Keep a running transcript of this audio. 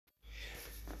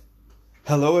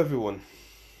Hello, everyone,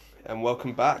 and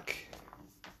welcome back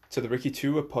to the Ricky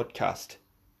Tua podcast,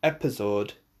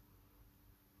 episode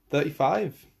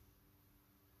 35.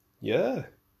 Yeah,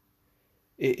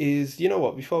 it is. You know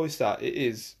what? Before we start, it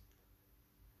is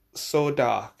so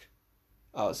dark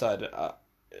outside.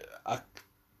 I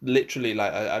literally,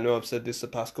 I know I've said this the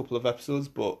past couple of episodes,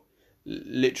 but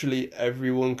literally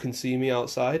everyone can see me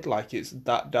outside. Like, it's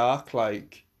that dark. I'm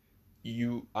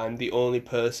the only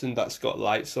person that's got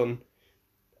lights on.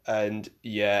 And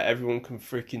yeah, everyone can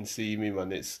freaking see me,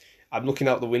 man. I'm looking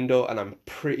out the window and I'm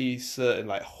pretty certain,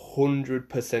 like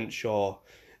 100% sure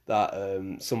that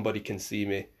somebody can see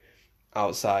me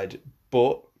outside.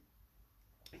 But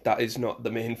that is not the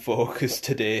main focus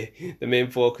today. The main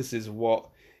focus is what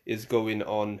is going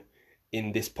on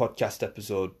in this podcast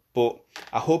episode. But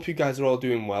I hope you guys are all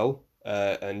doing well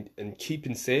and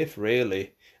keeping safe,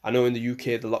 really. I know in the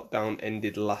UK the lockdown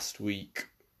ended last week.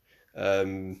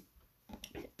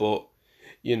 But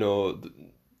you know,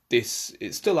 it's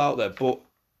still out there, but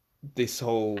this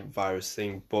whole virus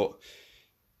thing. But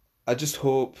I just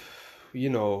hope,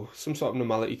 some sort of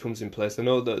normality comes in place. I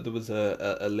know that there was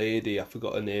a lady, I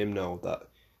forgot her name now,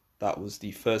 that was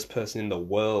the first person in the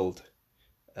world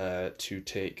to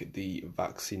take the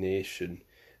vaccination.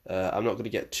 I'm not going to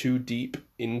get too deep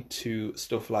into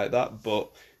stuff like that, but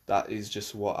that is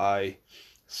just what I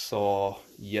saw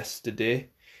yesterday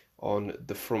on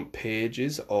the front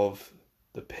pages of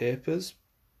the papers.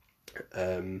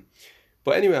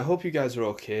 But anyway, I hope you guys are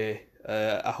okay.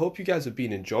 I hope you guys have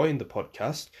been enjoying the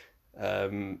podcast. I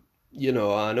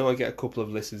know I get a couple of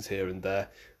listens here and there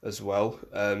as well.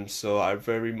 So I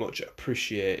very much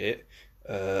appreciate it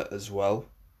as well.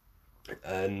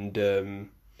 And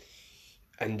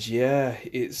yeah,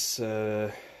 it's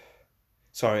sorry,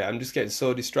 I'm just getting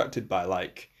so distracted by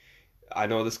I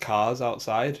know there's cars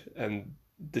outside and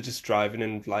they're just driving,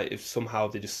 and if somehow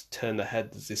they just turn their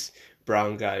head, there's this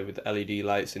brown guy with LED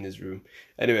lights in his room.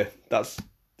 Anyway, that's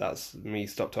me.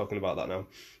 Stop talking about that now.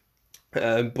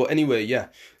 But anyway, yeah,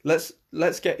 let's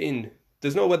get in.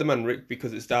 There's no Weatherman Rick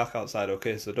because it's dark outside.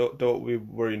 Okay, so don't be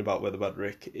worrying about Weatherman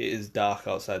Rick. It is dark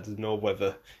outside. There's no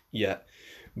weather yet.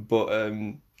 But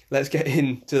let's get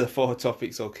into the four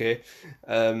topics. Okay.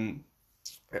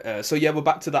 So yeah, we're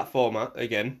back to that format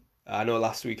again. I know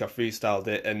last week I freestyled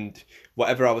it, and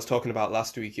whatever I was talking about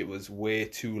last week, it was way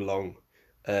too long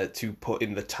to put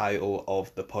in the title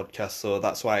of the podcast. So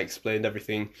that's why I explained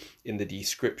everything in the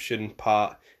description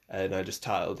part, and I just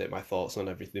titled it my thoughts on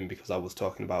everything because I was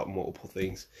talking about multiple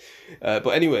things. But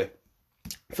anyway,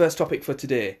 first topic for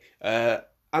today,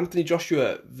 Anthony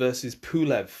Joshua versus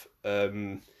Pulev.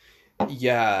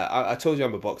 Yeah, I told you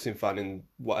I'm a boxing fan in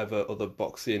whatever other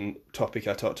boxing topic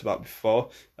I talked about before,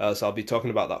 so I'll be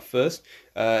talking about that first.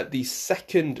 The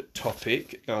second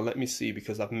topic, now let me see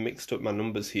because I've mixed up my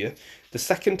numbers here. The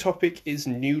second topic is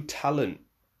new talent.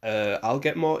 I'll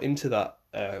get more into that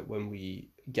when we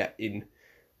get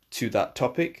into that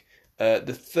topic.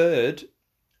 The third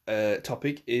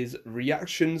topic is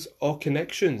reactions or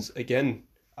connections. Again,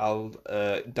 I'll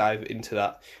dive into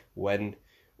that when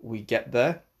we get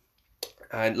there.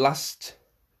 And lastly,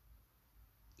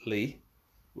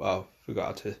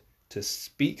 forgot how to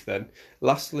speak then.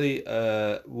 Lastly,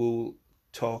 we'll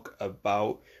talk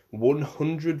about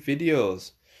 100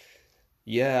 videos.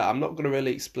 Yeah, I'm not going to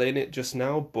really explain it just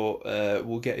now, but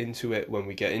we'll get into it when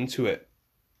we get into it.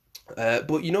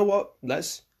 But you know what?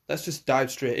 Let's just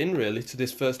dive straight in really to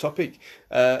this first topic.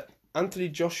 Anthony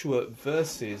Joshua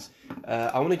versus,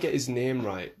 I want to get his name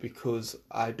right because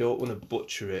I don't want to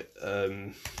butcher it.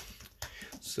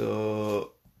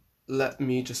 So let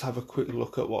me just have a quick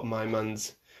look at what my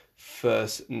man's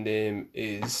first name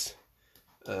is.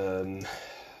 Kubrat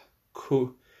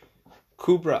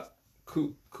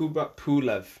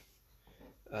Pulev.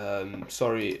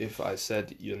 Sorry if I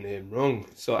said your name wrong.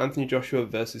 So Anthony Joshua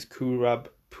versus Kubrat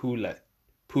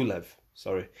Pulev.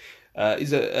 Sorry.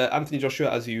 Anthony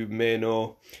Joshua, as you may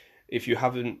know, if you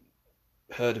haven't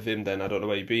heard of him, then I don't know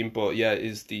where you've been, but yeah,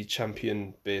 is the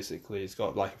champion basically. He's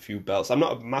got a few belts. I'm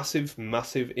not a massive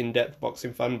in-depth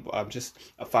boxing fan, but I'm just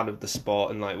a fan of the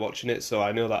sport and watching it, so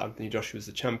I know that Anthony Joshua is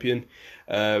the champion,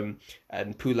 and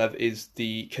Pulev is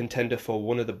the contender for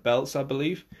one of the belts, I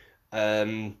believe.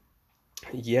 Yeah,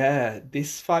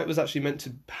 this fight was actually meant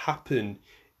to happen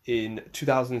in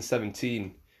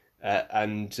 2017,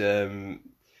 and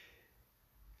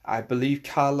I believe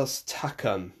Carlos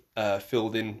Takam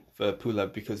filled in for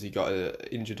Pulev because he got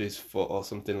injured his foot or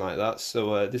something like that.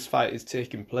 So this fight is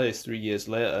taking place 3 years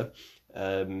later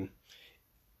in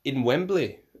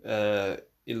Wembley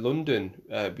in London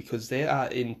because they are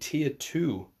in Tier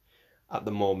 2 at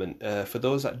the moment. For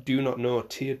those that do not know,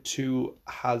 Tier 2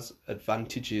 has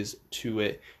advantages to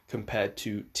it compared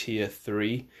to Tier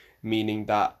 3, meaning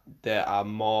that there are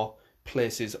more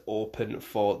places open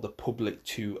for the public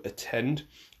to attend,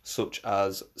 such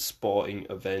as sporting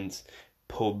events,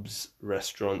 pubs,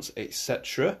 restaurants,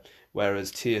 etc.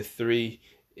 Whereas Tier 3,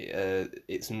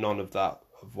 it's none of that,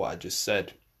 of what I just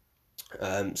said.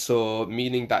 So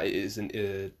meaning that it is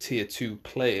a Tier 2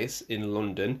 place in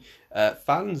London,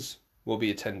 fans will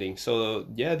be attending. So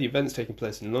yeah, the event's taking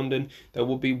place in London. There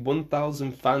will be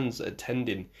 1,000 fans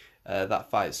attending that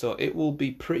fight. So it will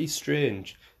be pretty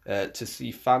strange to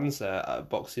see fans there at a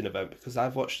boxing event, because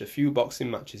I've watched a few boxing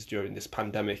matches during this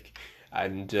pandemic,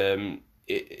 and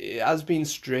it has been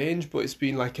strange, but it's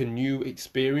been like a new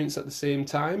experience at the same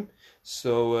time.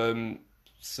 So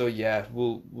yeah,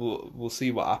 we'll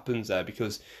see what happens there,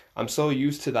 because I'm so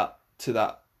used to that,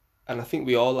 and I think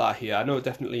we all are here. I know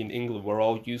definitely in England we're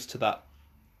all used to that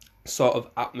sort of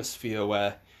atmosphere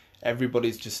where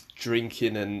everybody's just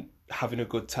drinking and having a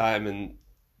good time, and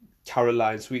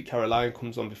Sweet Caroline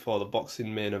comes on before the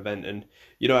boxing main event, and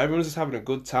everyone's just having a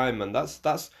good time, and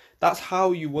that's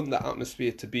how you want that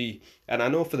atmosphere to be. And I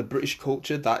know for the British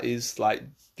culture that is like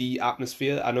the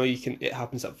atmosphere. I know it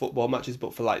happens at football matches,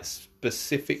 but for like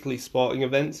specifically sporting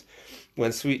events,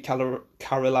 when Sweet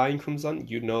Caroline comes on,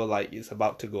 like it's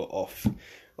about to go off.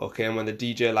 Okay, and when the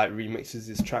DJ like remixes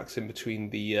his tracks in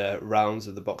between the rounds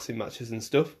of the boxing matches and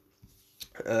stuff.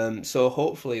 So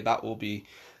hopefully that will be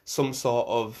some sort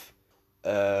of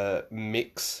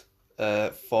mix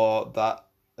for that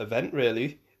event,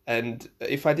 really. And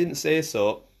if I didn't say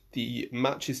so, the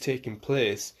match is taking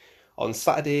place on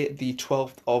Saturday, the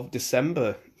 12th of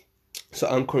December. So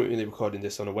I'm currently recording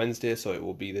this on a Wednesday, so it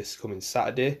will be this coming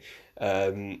Saturday,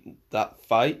 that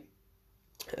fight.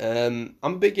 I'm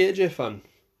a big AJ fan.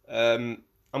 I'm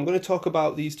going to talk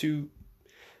about these two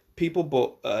people,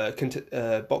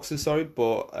 boxers, sorry,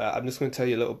 but I'm just going to tell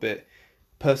you a little bit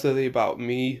personally about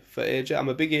me for AJ. I'm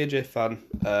a big AJ fan.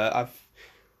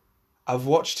 I've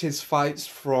watched his fights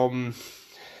from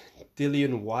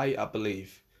Dillian Whyte, I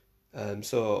believe.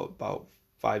 So about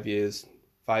 5 years.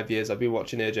 5 years. I've been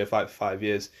watching AJ fight for 5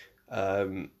 years.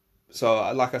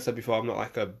 So like I said before, I'm not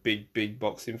like a big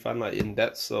boxing fan, like in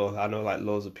depth. So I know like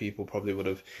loads of people probably would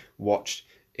have watched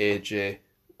AJ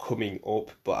coming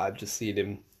up, but I've just seen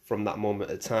him from that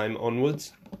moment of time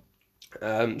onwards.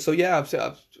 So yeah,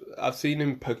 I've seen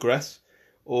him progress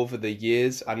over the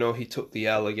years. I know he took the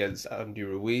L against Andy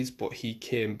Ruiz, but he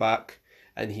came back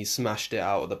and he smashed it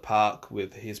out of the park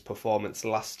with his performance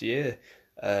last year.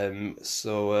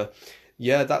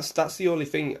 Yeah, that's the only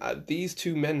thing. These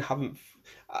two men haven't.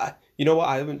 You know what?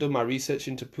 I haven't done my research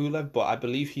into Pulev, but I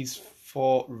believe he's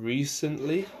fought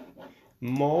recently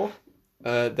more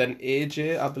than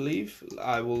AJ. I believe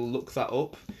I will look that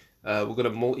up. We're gonna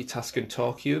multitask and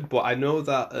talk here, but I know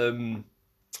that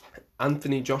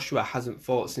Anthony Joshua hasn't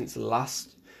fought since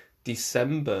last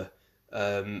December.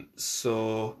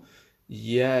 So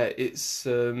yeah, it's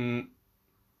gonna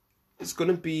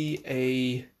be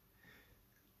a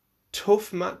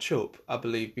tough matchup, I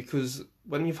believe, because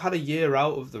when you've had a year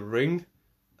out of the ring,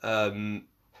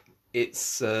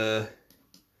 it's not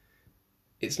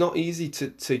easy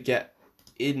to get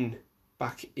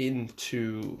back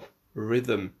into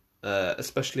rhythm,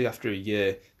 especially after a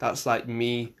year. That's like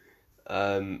me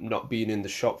not being in the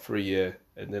shop for a year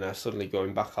and then I suddenly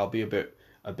going back. I'll be a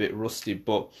bit rusty,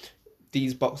 but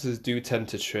these boxers do tend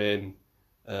to train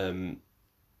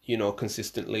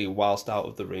consistently whilst out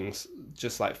of the rings,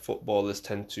 just like footballers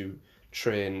tend to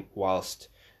train whilst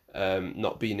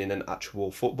not being in an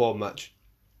actual football match.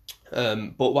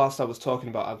 But whilst I was talking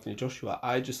about Anthony Joshua,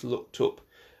 I just looked up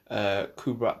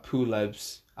Kubrat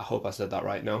Pulev's, I hope I said that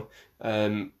right now,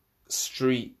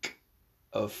 streak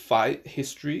of fight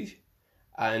history,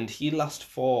 and he last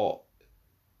fought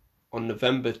on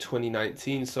November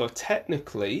 2019, so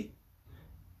technically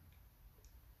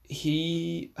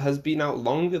he has been out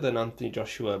longer than Anthony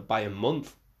Joshua by a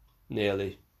month,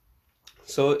 nearly.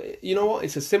 So, you know what?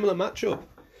 It's a similar matchup.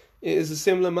 It is a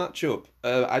similar matchup.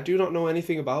 I do not know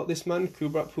anything about this man,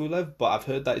 Kubrat Pulev, but I've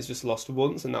heard that he's just lost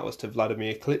once, and that was to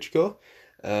Vladimir Klitschko.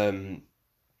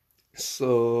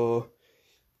 So,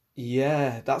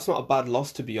 yeah, that's not a bad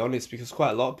loss, to be honest, because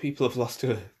quite a lot of people have lost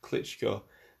to Klitschko.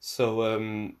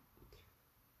 So,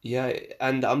 yeah,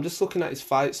 and I'm just looking at his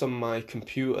fights on my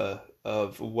computer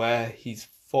of where he's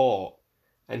fought,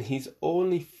 and he's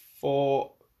only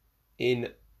fought in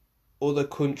other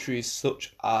countries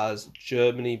such as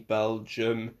Germany,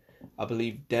 Belgium, I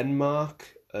believe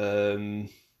Denmark,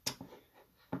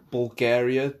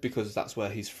 Bulgaria, because that's where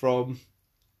he's from,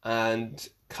 and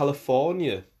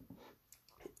California.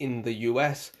 in the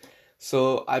US.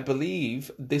 So I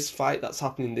believe this fight that's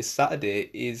happening this Saturday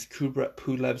is Kubrat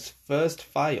Pulev's first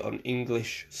fight on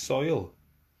English soil.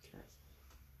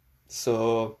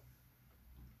 So,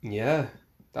 yeah,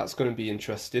 that's going to be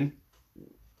interesting.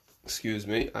 Excuse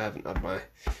me, I haven't had my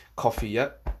coffee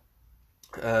yet.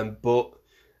 But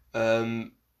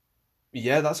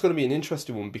yeah, that's going to be an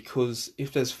interesting one, because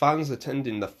if there's fans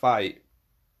attending the fight,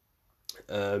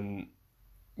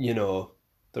 you know,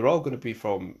 they're all going to be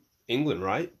from England,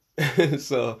 right?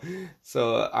 so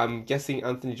I'm guessing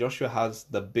Anthony Joshua has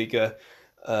the bigger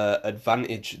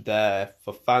advantage there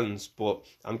for fans, but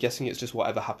I'm guessing it's just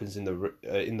whatever happens in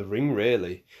the ring,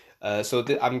 really.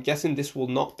 I'm guessing this will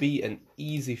not be an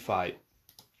easy fight,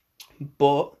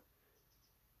 but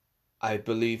I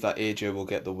believe that AJ will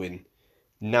get the win.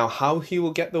 Now, how he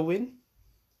will get the win,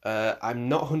 I'm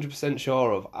not 100%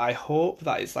 sure of. I hope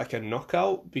that it's like a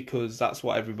knockout, because that's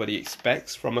what everybody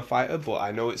expects from a fighter, but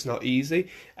I know it's not easy.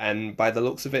 And by the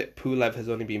looks of it, Pulev has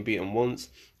only been beaten once,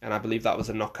 and I believe that was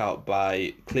a knockout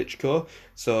by Klitschko.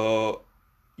 So,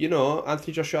 you know,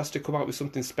 Anthony Joshua has to come out with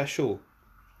something special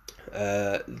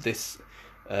this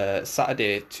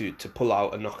Saturday to pull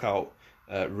out a knockout,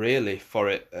 really, for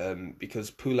it, because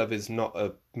Pulev is not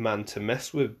a man to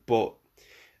mess with, but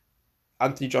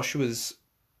Anthony Joshua's,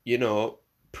 you know,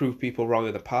 proved people wrong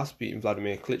in the past, beating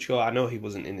Vladimir Klitschko. I know he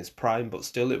wasn't in his prime, but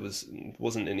still,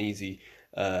 wasn't an easy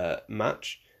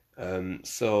match.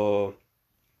 So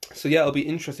yeah, it'll be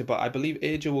interesting. But I believe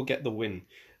AJ will get the win.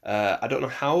 I don't know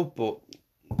how, but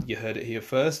you heard it here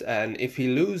first. And if he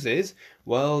loses,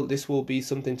 well, this will be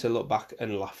something to look back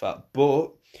and laugh at. But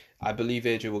I believe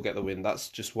AJ will get the win. That's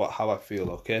just how I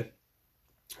feel. Okay.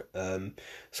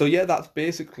 So yeah, that's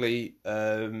basically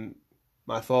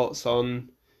my thoughts on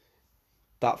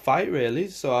that fight, really.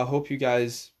 So I hope you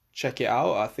guys check it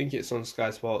out. I think it's on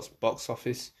Sky Sports box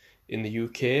office in the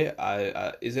UK.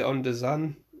 Is it on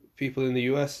DAZN? People in the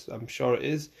US, I'm sure it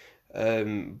is.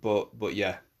 But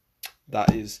yeah,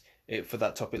 that is it for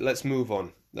that topic. Let's move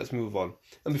on.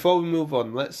 And before we move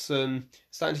on, let's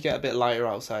starting to get a bit lighter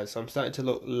outside, so I'm starting to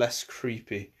look less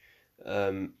creepy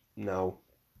now.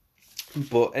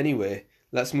 But anyway,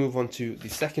 let's move on to the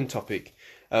second topic,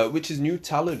 which is new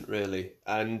talent, really.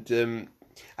 And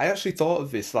I actually thought of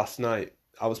this last night.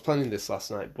 I was planning this last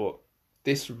night, but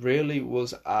this really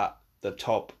was at the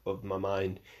top of my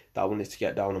mind that I wanted to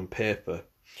get down on paper.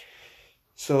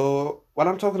 So when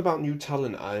I'm talking about new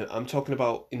talent, I'm talking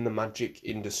about in the magic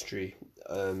industry.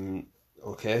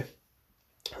 Okay.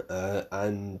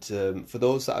 And for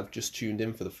those that have just tuned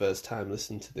in for the first time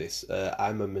listening to this,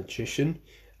 I'm a magician.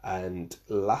 And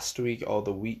last week or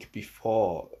the week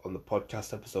before on the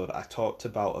podcast episode, I talked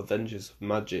about Avengers of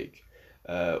Magic,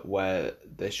 where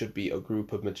there should be a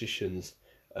group of magicians,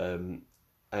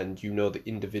 and you know the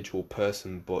individual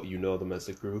person, but you know them as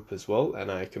a group as well. And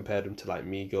I compared them to like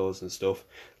Migos and stuff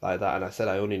like that. And I said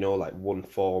I only know like one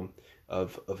form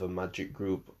of a magic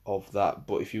group of that.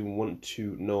 But if you want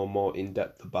to know more in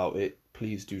depth about it,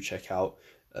 please do check out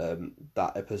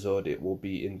that episode. It will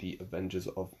be in the Avengers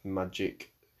of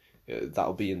Magic.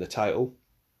 That'll be in the title.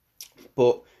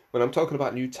 But when I'm talking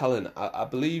about new talent, I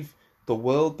believe the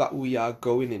world that we are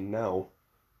going in now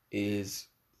is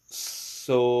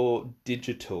so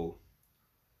digital.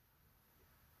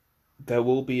 There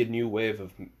will be a new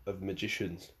wave of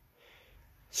magicians.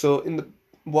 So in the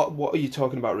what are you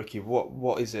talking about, Ricky?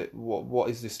 What is it? What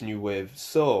is this new wave?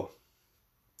 So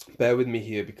bear with me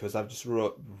here, because I've just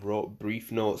wrote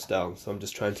brief notes down, so I'm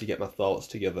just trying to get my thoughts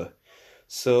together.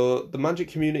 So the magic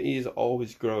community is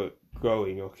always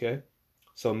growing, okay?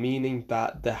 So meaning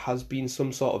that there has been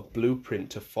some sort of blueprint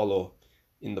to follow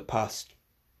in the past.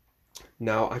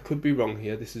 Now, I could be wrong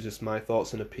here. This is just my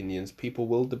thoughts and opinions. People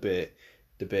will debate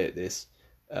this.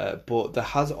 But there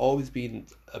has always been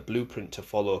a blueprint to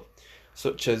follow,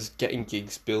 such as getting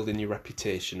gigs, building your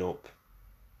reputation up,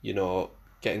 you know,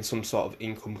 getting some sort of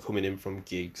income coming in from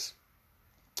gigs,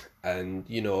 and,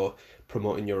 you know,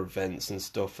 promoting your events and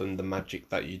stuff and the magic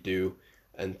that you do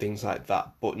and things like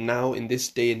that. But now in this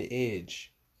day and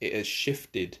age, it has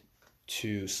shifted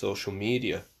to social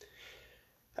media.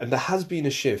 And there has been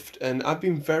a shift, and I've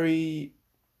been very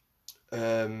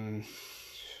aware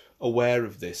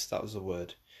of this. That was the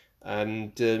word.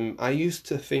 And I used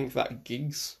to think that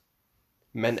gigs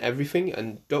meant everything,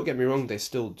 and don't get me wrong, they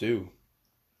still do.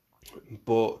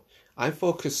 But I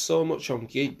focused so much on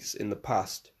gigs in the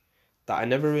past that I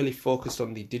never really focused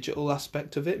on the digital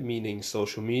aspect of it, meaning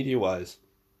social media wise.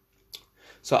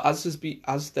 So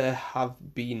as there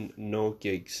have been no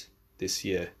gigs this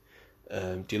year,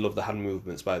 do you love the hand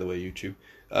movements, by the way, YouTube?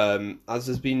 As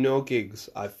there's been no gigs,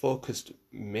 I've focused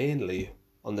mainly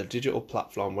on the digital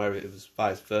platform, where it was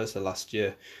vice versa last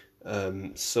year.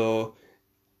 And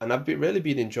I've really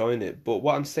been enjoying it. But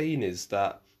what I'm saying is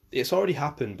that it's already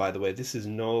happened, by the way. This is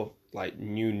no like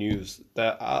new news.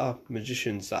 There are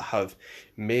magicians that have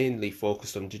mainly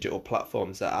focused on digital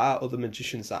platforms. There are other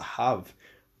magicians that have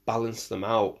balanced them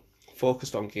out,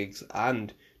 focused on gigs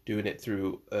and doing it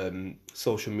through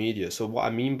social media. So what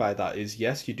I mean by that is,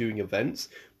 yes, you're doing events,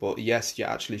 but yes, you're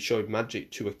actually showing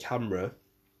magic to a camera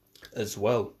as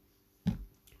well.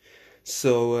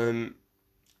 So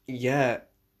yeah,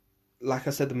 like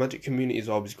I said, the magic community is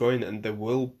always growing, and there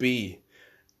will be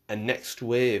a next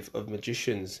wave of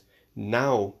magicians.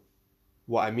 Now,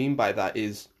 what I mean by that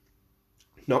is,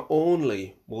 not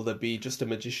only will there be just a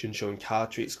magician showing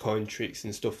card tricks, coin tricks,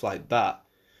 and stuff like that,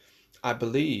 I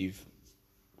believe,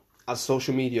 as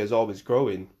social media is always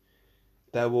growing,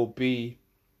 there will be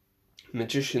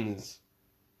magicians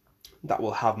that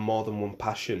will have more than one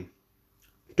passion.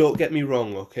 Don't get me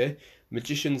wrong, okay?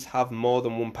 Magicians have more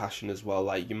than one passion as well.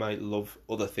 Like, you might love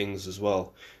other things as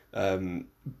well.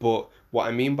 But what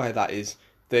I mean by that is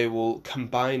they will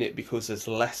combine it because there's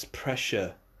less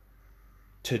pressure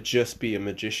to just be a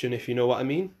magician, if you know what I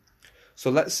mean. So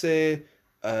let's say,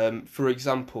 for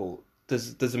example,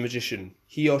 there's a magician.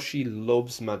 He or she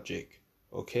loves magic,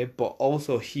 okay? But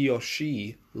also he or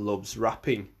she loves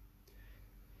rapping.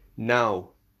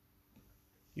 Now,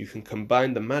 you can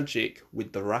combine the magic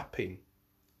with the rapping.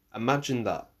 Imagine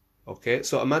that, okay?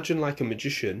 So imagine like a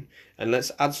magician, and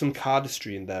let's add some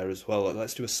cardistry in there as well.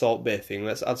 Let's do a Salt Bae thing.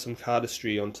 Let's add some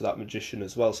cardistry onto that magician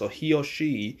as well. So he or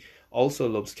she also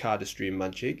loves cardistry and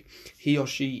magic. He or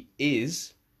she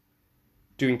is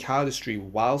doing cardistry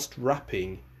whilst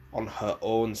rapping on her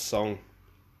own song.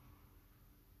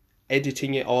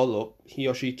 Editing it all up, he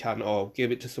or she can, or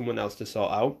give it to someone else to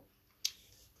sort out.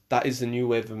 That is the new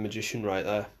wave of magician right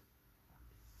there.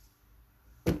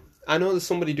 I know there's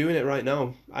somebody doing it right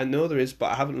now. I know there is,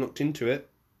 but I haven't looked into it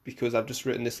because I've just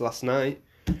written this last night.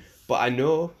 But I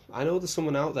know there's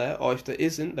someone out there, or if there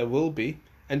isn't, there will be.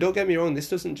 And don't get me wrong, this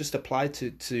doesn't just apply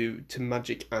to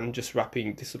magic and just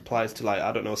rapping. This applies to, like,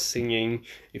 I don't know, singing,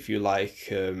 if you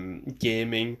like,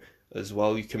 gaming as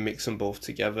well. You can mix them both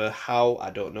together. How? I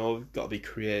don't know. You've got to be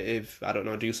creative. I don't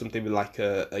know. Do something with like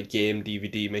a game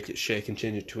DVD, make it shake and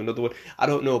change it to another one. I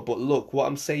don't know. But look, what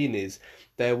I'm saying is,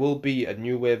 there will be a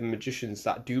new wave of magicians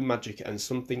that do magic and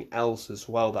something else as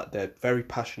well that they're very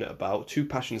passionate about. Two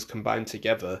passions combined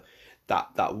together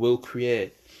that will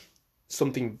create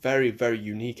something very, very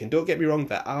unique. And don't get me wrong,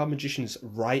 there are magicians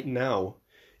right now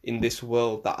in this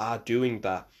world that are doing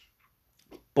that,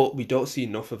 but we don't see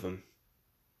enough of them.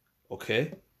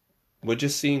 Okay? We're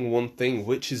just seeing one thing,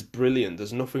 which is brilliant.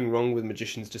 There's nothing wrong with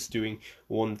magicians just doing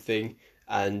one thing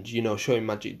and, you know, showing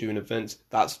magic, doing events.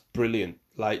 That's brilliant.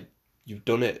 Like, you've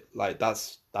done it. Like,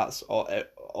 that's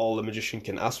all a magician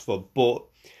can ask for. But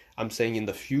I'm saying in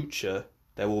the future,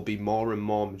 there will be more and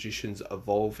more magicians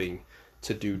evolving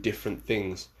to do different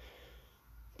things.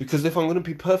 Because if I'm going to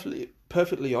be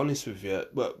perfectly honest with you,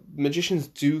 well, magicians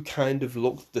do kind of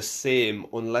look the same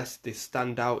unless they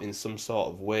stand out in some sort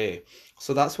of way.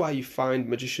 So that's why you find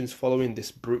magicians following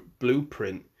this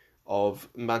blueprint of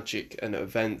magic and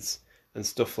events and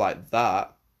stuff like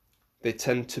that. They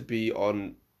tend to be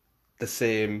on the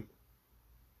same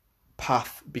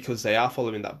path because they are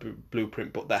following that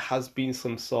blueprint, but there has been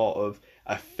some sort of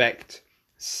effect,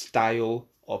 style,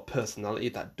 or personality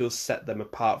that does set them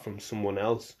apart from someone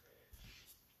else.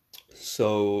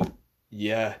 So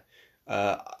yeah,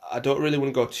 I don't really want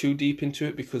to go too deep into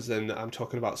it because then I'm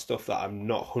talking about stuff that I'm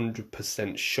not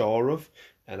 100% sure of,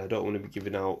 and I don't want to be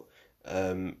giving out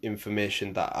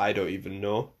information that I don't even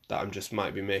know, that I'm just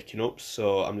might be making up.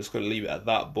 So I'm just going to leave it at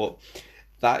that. But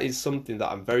that is something that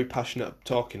I'm very passionate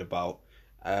talking about,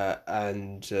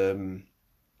 and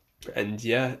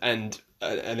yeah, and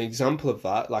an example of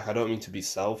that, like, I don't mean to be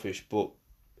selfish, but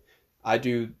I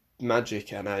do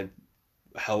magic and I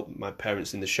help my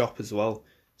parents in the shop as well.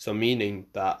 So meaning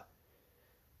that,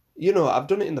 you know, I've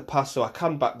done it in the past, so I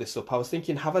can back this up. I was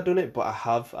thinking, have I done it? But I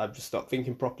have. I've just stopped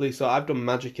thinking properly. So I've done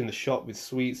magic in the shop with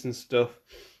sweets and stuff,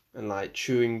 and like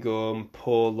chewing gum,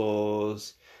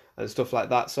 polos, and stuff like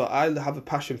that. So I have a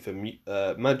passion for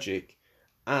magic,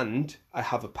 and I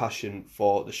have a passion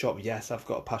for the shop. Yes, I've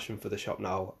got a passion for the shop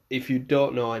now. If you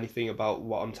don't know anything about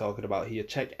what I'm talking about here,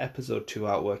 check episode 2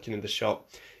 out, working in the shop.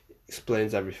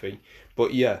 Explains everything.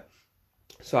 But yeah,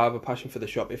 so I have a passion for the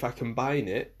shop. If I combine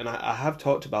it, and I have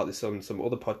talked about this on some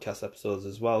other podcast episodes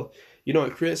as well, you know,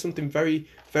 it creates something very,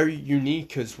 very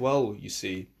unique as well, you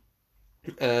see.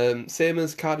 Same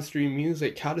as cardistry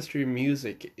music. Cardistry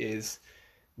music is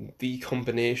the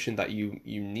combination that you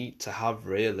need to have,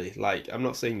 really. Like, I'm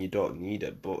not saying you don't need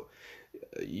it, but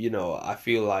I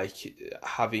feel like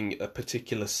having a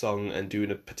particular song and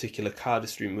doing a particular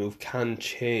cardistry move can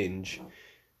change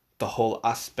the whole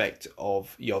aspect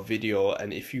of your video.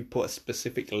 And if you put a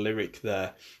specific lyric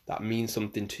there that means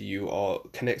something to you or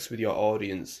connects with your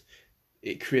audience,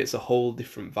 it creates a whole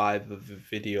different vibe of the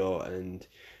video. And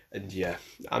yeah,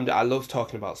 I love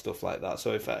talking about stuff like that.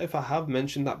 So if I have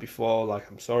mentioned that before, like,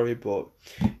 I'm sorry, but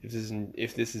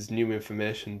if this is new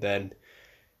information, then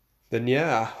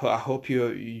yeah, I hope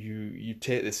you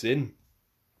take this in.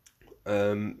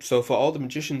 So for all the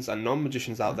magicians and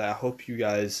non-magicians out there, I hope you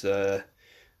guys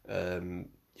um,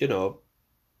 you know,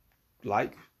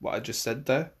 like what I just said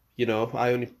there.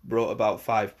 I only wrote about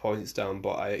 5 points down,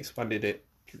 but I expanded it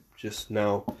just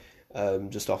now,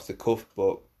 just off the cuff.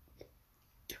 But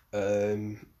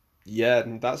yeah,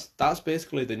 and that's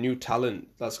basically the new talent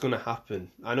that's gonna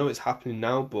happen. I know it's happening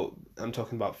now, but I'm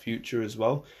talking about future as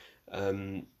well.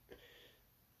 And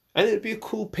it'd be a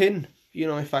cool pin,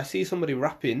 if I see somebody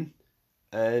rapping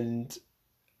and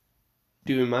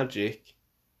doing magic,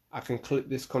 I can clip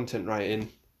this content right in,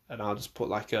 and I'll just put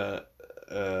like a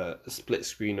split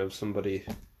screen of somebody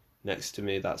next to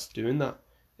me that's doing that.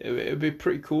 It'd be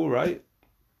pretty cool, right?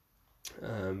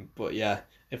 But yeah,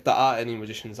 if there are any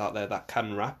magicians out there that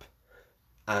can rap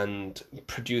and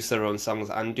produce their own songs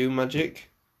and do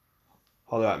magic,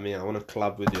 holler at me. I want to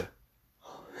collab with you.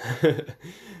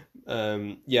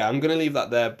 Yeah, I'm gonna leave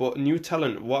that there. But new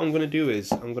talent, what I'm gonna do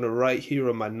is I'm gonna write here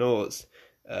on my notes,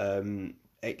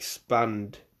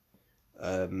 expand,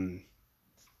 and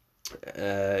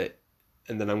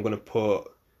then I'm gonna put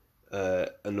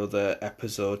another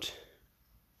episode,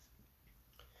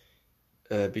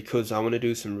 because I want to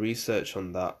do some research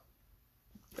on that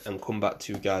and come back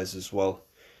to you guys as well.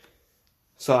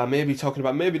 So I may be talking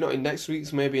about, maybe not in next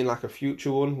week's, maybe in like a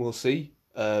future one, we'll see.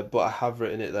 But I have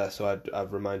written it there, so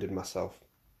I've reminded myself.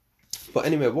 But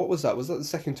anyway, what was that? Was that the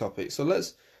second topic? So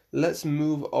let's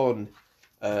move on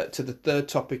to the third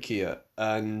topic here,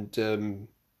 and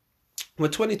we're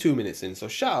 22 minutes in. So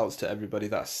shout outs to everybody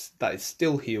that is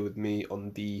still here with me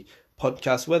on the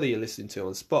podcast, whether you're listening to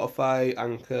on Spotify,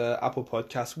 Anchor, Apple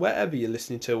Podcasts, wherever you're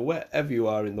listening to, wherever you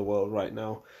are in the world right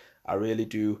now. I really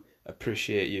do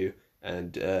appreciate you,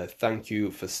 and thank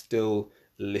you for still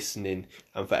listening,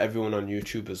 and for everyone on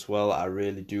YouTube as well. I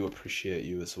really do appreciate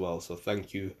you as well, so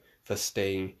thank you for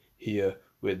staying here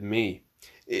with me.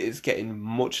 It is getting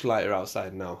much lighter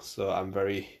outside now, so I'm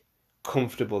very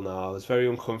comfortable now. I was very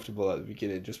uncomfortable at the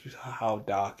beginning just because of how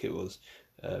dark it was,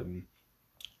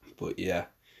 but yeah.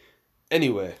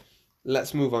 Anyway,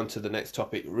 let's move on to the next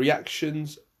topic.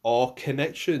 Reactions or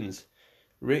connections.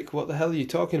 Rick, what the hell are you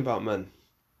talking about, man?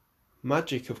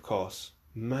 Magic, of course.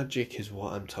 Magic is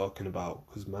what I'm talking about,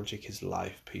 because magic is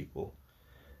life, people.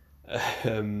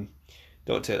 Don't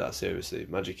take that seriously.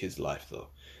 Magic is life, though.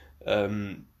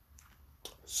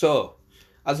 So,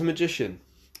 as a magician,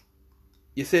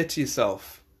 you say to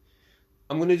yourself,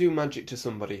 I'm going to do magic to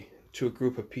somebody, to a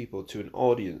group of people, to an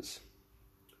audience.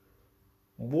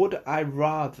 Would I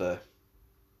rather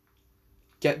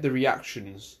get the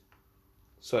reactions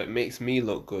so it makes me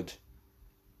look good,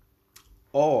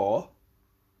 or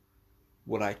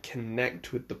would I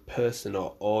connect with the person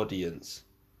or audience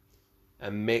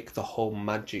and make the whole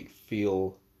magic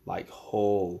feel like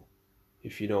whole,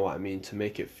 if you know what I mean, to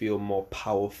make it feel more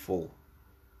powerful,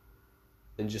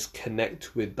 and just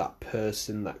connect with that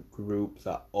person, that group,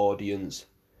 that audience,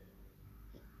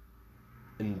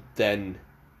 and then,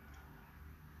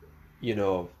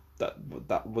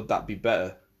 that would that be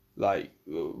better? Like,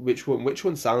 which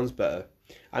one sounds better?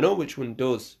 I know which one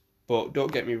does, but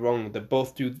don't get me wrong, they're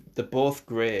both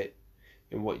great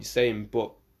in what you're saying,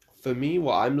 but for me,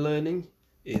 what I'm learning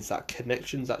is that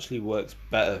connections actually works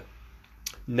better.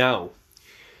 Now,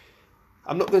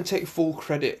 I'm not going to take full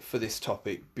credit for this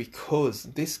topic, because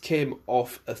this came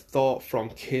off a thought from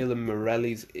Caleb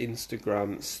Morelli's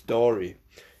Instagram story.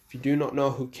 If you do not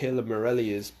know who Caleb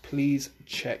Morelli is, please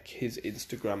check his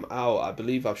Instagram out. I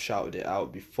believe I've shouted it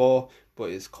out before, but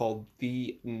it's called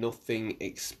The Nothing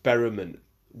Experiment.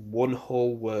 One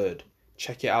whole word.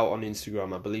 Check it out on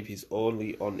Instagram. I believe he's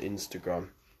only on Instagram.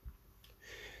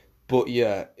 But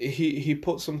yeah, he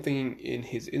put something in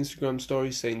his Instagram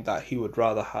story saying that he would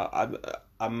rather have...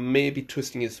 I may be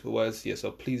twisting his words here,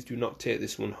 so please do not take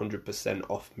this 100%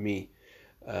 off me.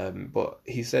 But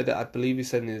he said, I believe he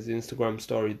said in his Instagram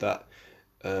story that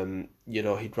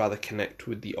he'd rather connect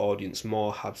with the audience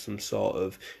more, have some sort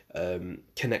of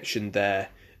connection there,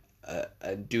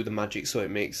 and do the magic so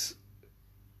it makes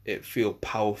it feel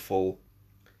powerful.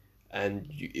 And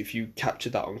if you capture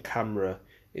that on camera,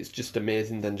 it's just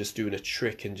amazing than just doing a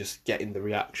trick and just getting the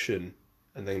reaction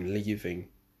and then leaving.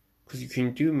 Because you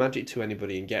can do magic to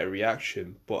anybody and get a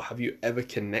reaction, but have you ever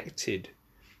connected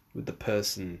with the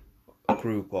person,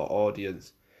 group or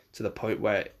audience to the point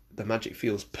where the magic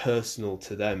feels personal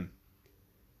to them,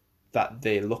 that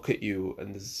they look at you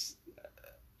and there's,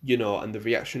 and the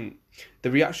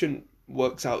reaction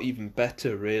works out even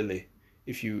better, really,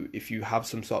 if you have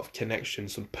some sort of connection,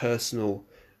 some personal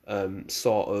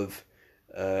sort of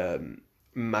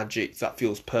magic that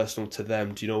feels personal to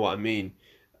them. Do you know what I mean?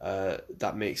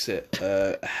 That makes it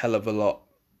a hell of a lot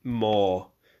more,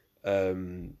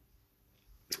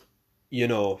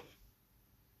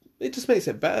 it just makes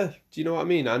it better. Do you know what I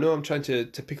mean? I know I'm trying to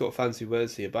pick up fancy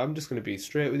words here, but I'm just going to be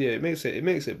straight with you. It makes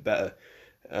it better.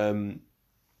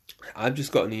 I've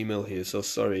just got an email here, so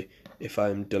sorry if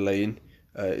I'm delaying.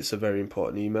 It's a very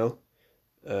important email.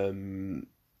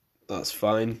 That's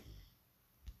fine.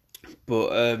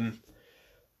 But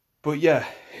yeah,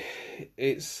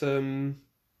 it's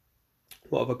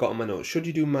what have I got on my notes? Should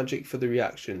you do magic for the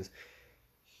reactions?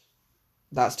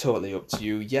 That's totally up to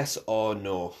you. Yes or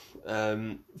no.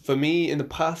 For me, in the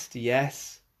past,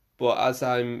 yes. But as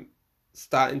I'm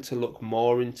starting to look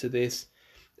more into this,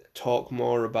 talk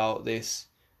more about this,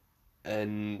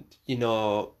 and,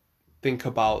 think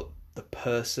about the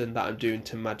person that I'm doing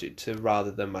to magic to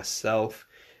rather than myself,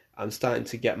 I'm starting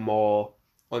to get more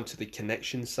onto the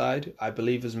connection side. I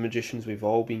believe as magicians, we've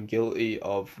all been guilty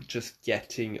of just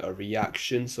getting a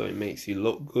reaction so it makes you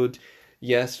look good.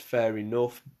 Yes, fair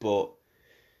enough, but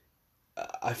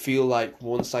I feel like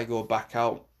once I go back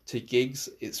out to gigs,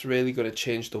 it's really going to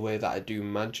change the way that I do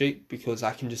magic, because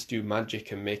I can just do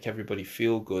magic and make everybody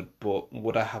feel good, but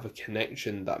would I have a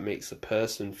connection that makes a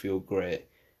person feel great?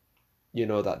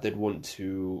 That they'd want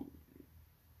to,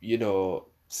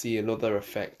 see another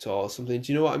effect or something.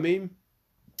 Do you know what I mean?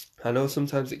 I know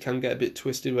sometimes it can get a bit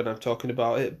twisted when I'm talking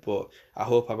about it, but I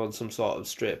hope I'm on some sort of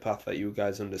straight path that you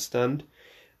guys understand.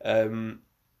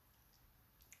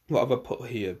 What have I put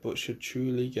here? But should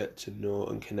truly get to know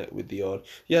and connect with the audience.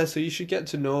 Yeah, so you should get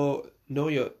to know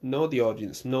the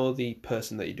audience, know the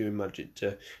person that you're doing magic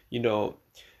to.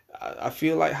 I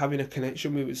feel like having a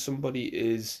connection with somebody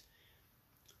is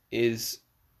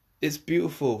it's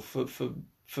beautiful for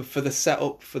the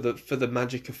setup, for the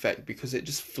magic effect, because it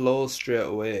just flows straight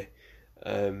away.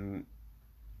 But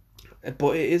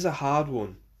it is a hard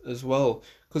one as well,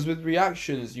 because with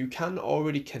reactions you can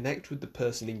already connect with the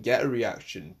person and get a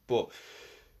reaction, but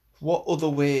what other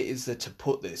way is there to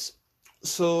put this?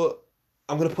 So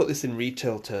I'm going to put this in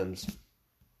retail terms.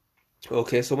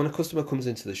 Okay, so when a customer comes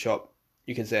into the shop,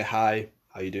 you can say, hi,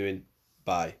 how you doing,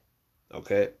 bye.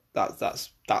 Okay,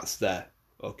 that's there.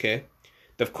 Okay,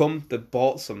 they've come, they've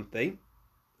bought something,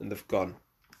 and they've gone.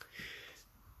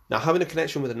 Now, having a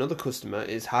connection with another customer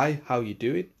is, hi, how you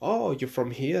doing? Oh, you're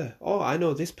from here. Oh, I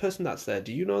know this person that's there.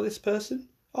 Do you know this person?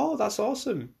 Oh, that's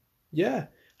awesome. Yeah,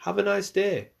 have a nice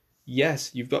day.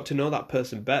 Yes, you've got to know that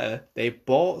person better. They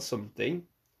bought something,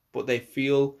 but they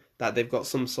feel that they've got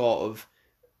some sort of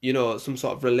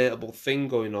relatable thing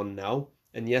going on now.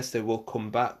 And yes, they will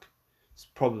come back. It's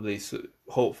probably,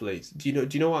 hopefully. Do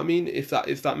you know what I mean? If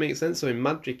that makes sense. So in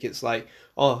magic, it's like,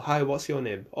 oh, hi, what's your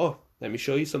name? Oh, let me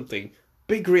show you something.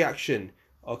 Big reaction.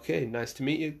 Okay, nice to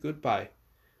meet you. Goodbye.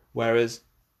 Whereas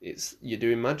you're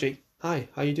doing magic. Hi,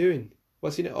 how you doing?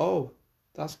 What's your name? Oh,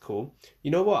 that's cool.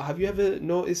 You know what? Have you ever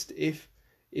noticed if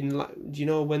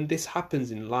when this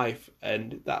happens in life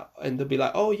and they'll be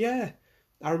like, oh yeah,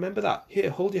 I remember that. Here,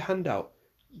 hold your hand out.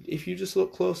 If you just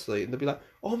look closely, and they'll be like,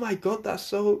 oh my god, that's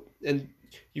so, and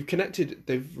you've connected.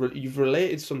 You've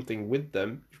related something with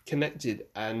them. You've connected,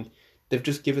 and they've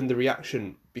just given the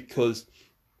reaction because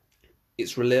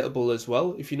it's relatable as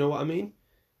well, if you know what I mean.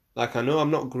 Like, I know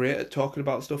I'm not great at talking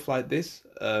about stuff like this,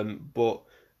 but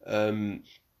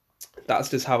that's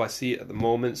just how I see it at the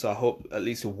moment. So I hope at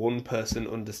least one person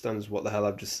understands what the hell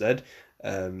I've just said.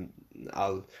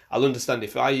 I'll understand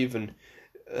if I even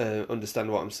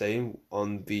understand what I'm saying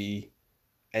on the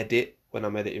edit when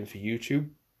I'm editing for YouTube.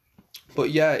 But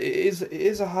yeah, it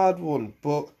is a hard one,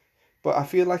 but I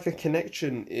feel like a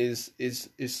connection is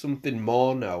something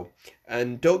more now.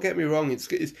 And don't get me wrong,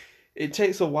 it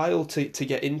takes a while to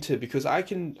get into, because I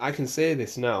can say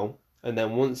this now, and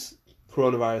then once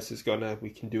coronavirus is gone, we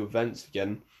can do events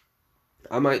again.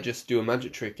 I might just do a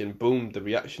magic trick and boom, the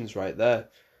reaction's right there.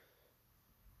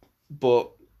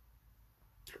 But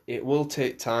it will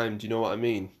take time. Do you know what I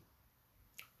mean?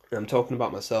 I'm talking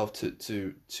about myself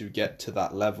to get to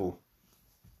that level.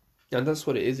 And that's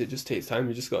what it is. It just takes time.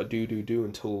 You just got to do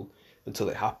until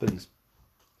it happens.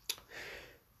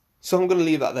 So I'm going to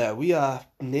leave that there. We are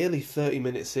nearly 30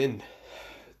 minutes in.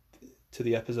 to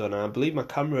the episode, and I believe my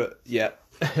camera. Yeah,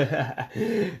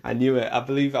 I knew it.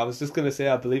 I was just gonna say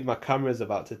I believe my camera's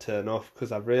about to turn off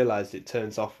because I've realised it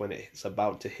turns off when it's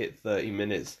about to hit 30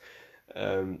 minutes.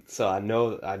 So I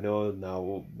know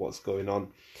now what's going on.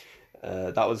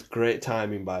 That was great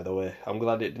timing, by the way. I'm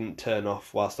glad it didn't turn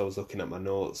off whilst I was looking at my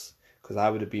notes, because I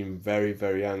would have been very,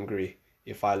 very angry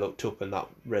if I looked up and that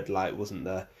red light wasn't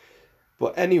there.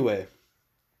 But anyway,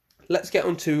 let's get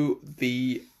on to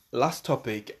the last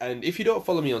topic. And if you don't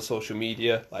follow me on social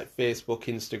media, like Facebook,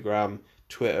 Instagram,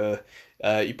 Twitter,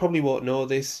 you probably won't know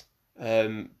this,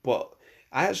 but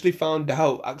I actually found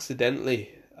out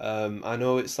accidentally. I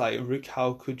know it's like, Rick,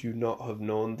 how could you not have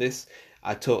known this?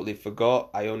 I totally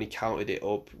forgot. I only counted it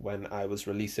up when I was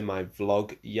releasing my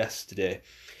vlog yesterday.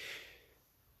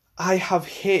 I have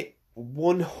hit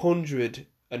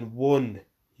 101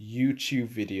 YouTube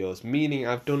videos, meaning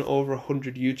I've done over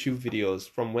 100 YouTube videos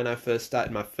from when I first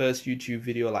started my first YouTube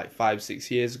video like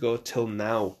 5-6 years ago till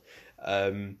now.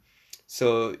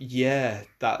 So yeah,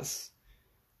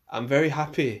 I'm very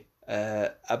happy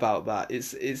about that.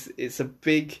 It's a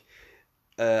big.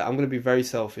 I'm going to be very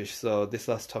selfish, so this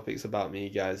last topic's about me,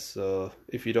 guys. So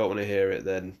if you don't want to hear it,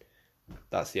 then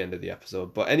that's the end of the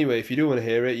episode. But anyway, if you do want to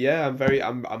hear it, yeah,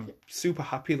 I'm super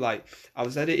happy. Like, I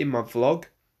was editing my vlog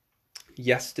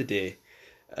yesterday.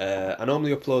 I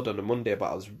normally upload on a Monday,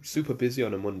 but I was super busy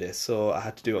on a Monday, so I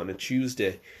had to do it on a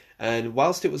Tuesday. And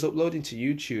whilst it was uploading to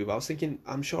YouTube, I was thinking,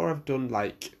 I'm sure I've done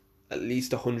like at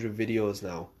least 100 videos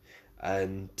now.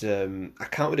 And I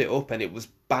counted it up, and it was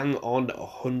bang on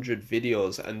 100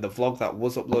 videos, and the vlog that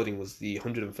was uploading was the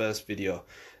 101st video.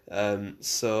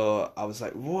 So I was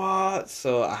like, what?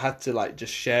 So I had to like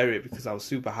just share it because I was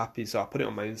super happy. So I put it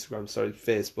on my Instagram, sorry,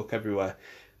 Facebook, everywhere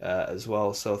as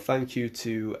well. So thank you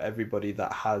to everybody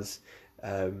that has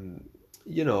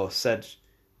said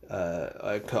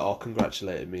or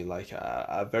congratulated me. Like,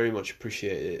 I very much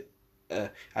appreciate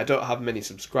it. I don't have many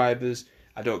subscribers,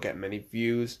 I don't get many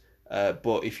views,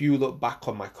 but if you look back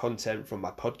on my content from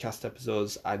my podcast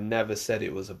episodes, I never said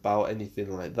it was about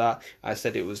anything like that. I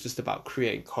said it was just about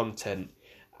creating content,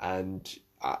 and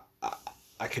I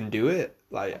can do it.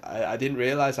 Like, I didn't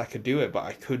realise I could do it, but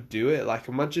I could do it. Like,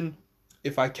 imagine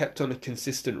if I kept on a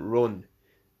consistent run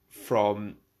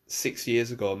from 6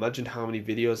 years ago, imagine how many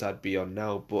videos I'd be on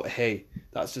now. But hey,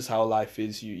 that's just how life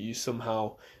is. You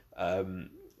somehow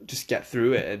just get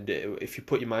through it, and if you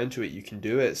put your mind to it, you can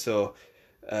do it. So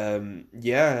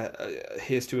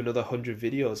here's to another 100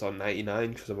 videos, on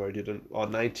 99 because I've already done, or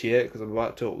 98 because I'm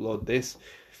about to upload this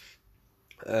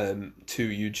to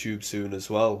YouTube soon as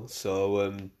well. So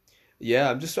I'm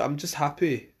just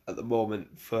happy at the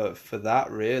moment for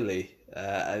that, really.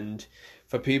 And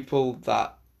for people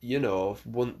that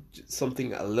want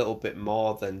something a little bit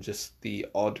more than just the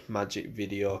odd magic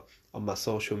video on my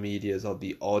social medias or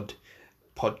the odd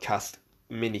podcast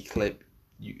mini clip,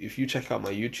 if you check out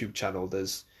my YouTube channel,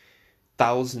 there's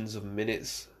thousands of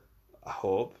minutes, I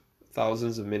hope,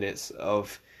 thousands of minutes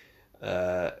of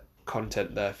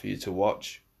content there for you to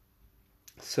watch.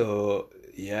 So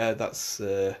yeah, that's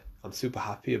I'm super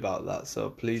happy about that. So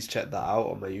please check that out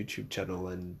on my YouTube channel,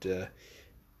 and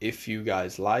if you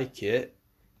guys like it,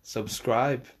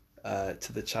 subscribe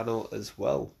to the channel as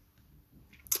well.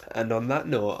 And on that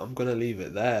note, I'm gonna leave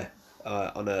it there.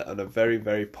 On a very,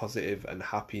 very positive and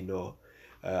happy note,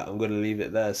 I'm gonna leave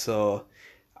it there. So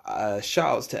shout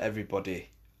outs to everybody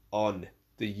on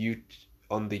the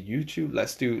YouTube.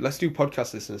 Let's do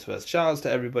podcast listeners first. Shout outs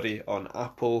to everybody on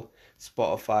Apple,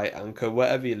 Spotify, Anchor,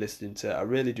 wherever you're listening to. I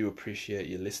really do appreciate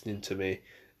you listening to me.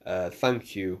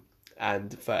 Thank you.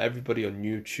 And for everybody on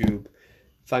YouTube,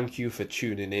 thank you for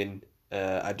tuning in.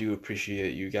 I do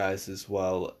appreciate you guys as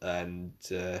well. And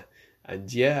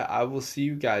yeah, I will see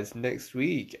you guys next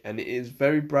week. And it is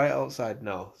very bright outside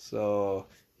now. So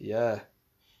yeah,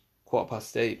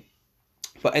 8:15.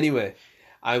 But anyway,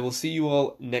 I will see you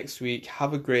all next week.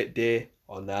 Have a great day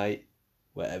or night,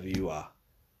 wherever you are.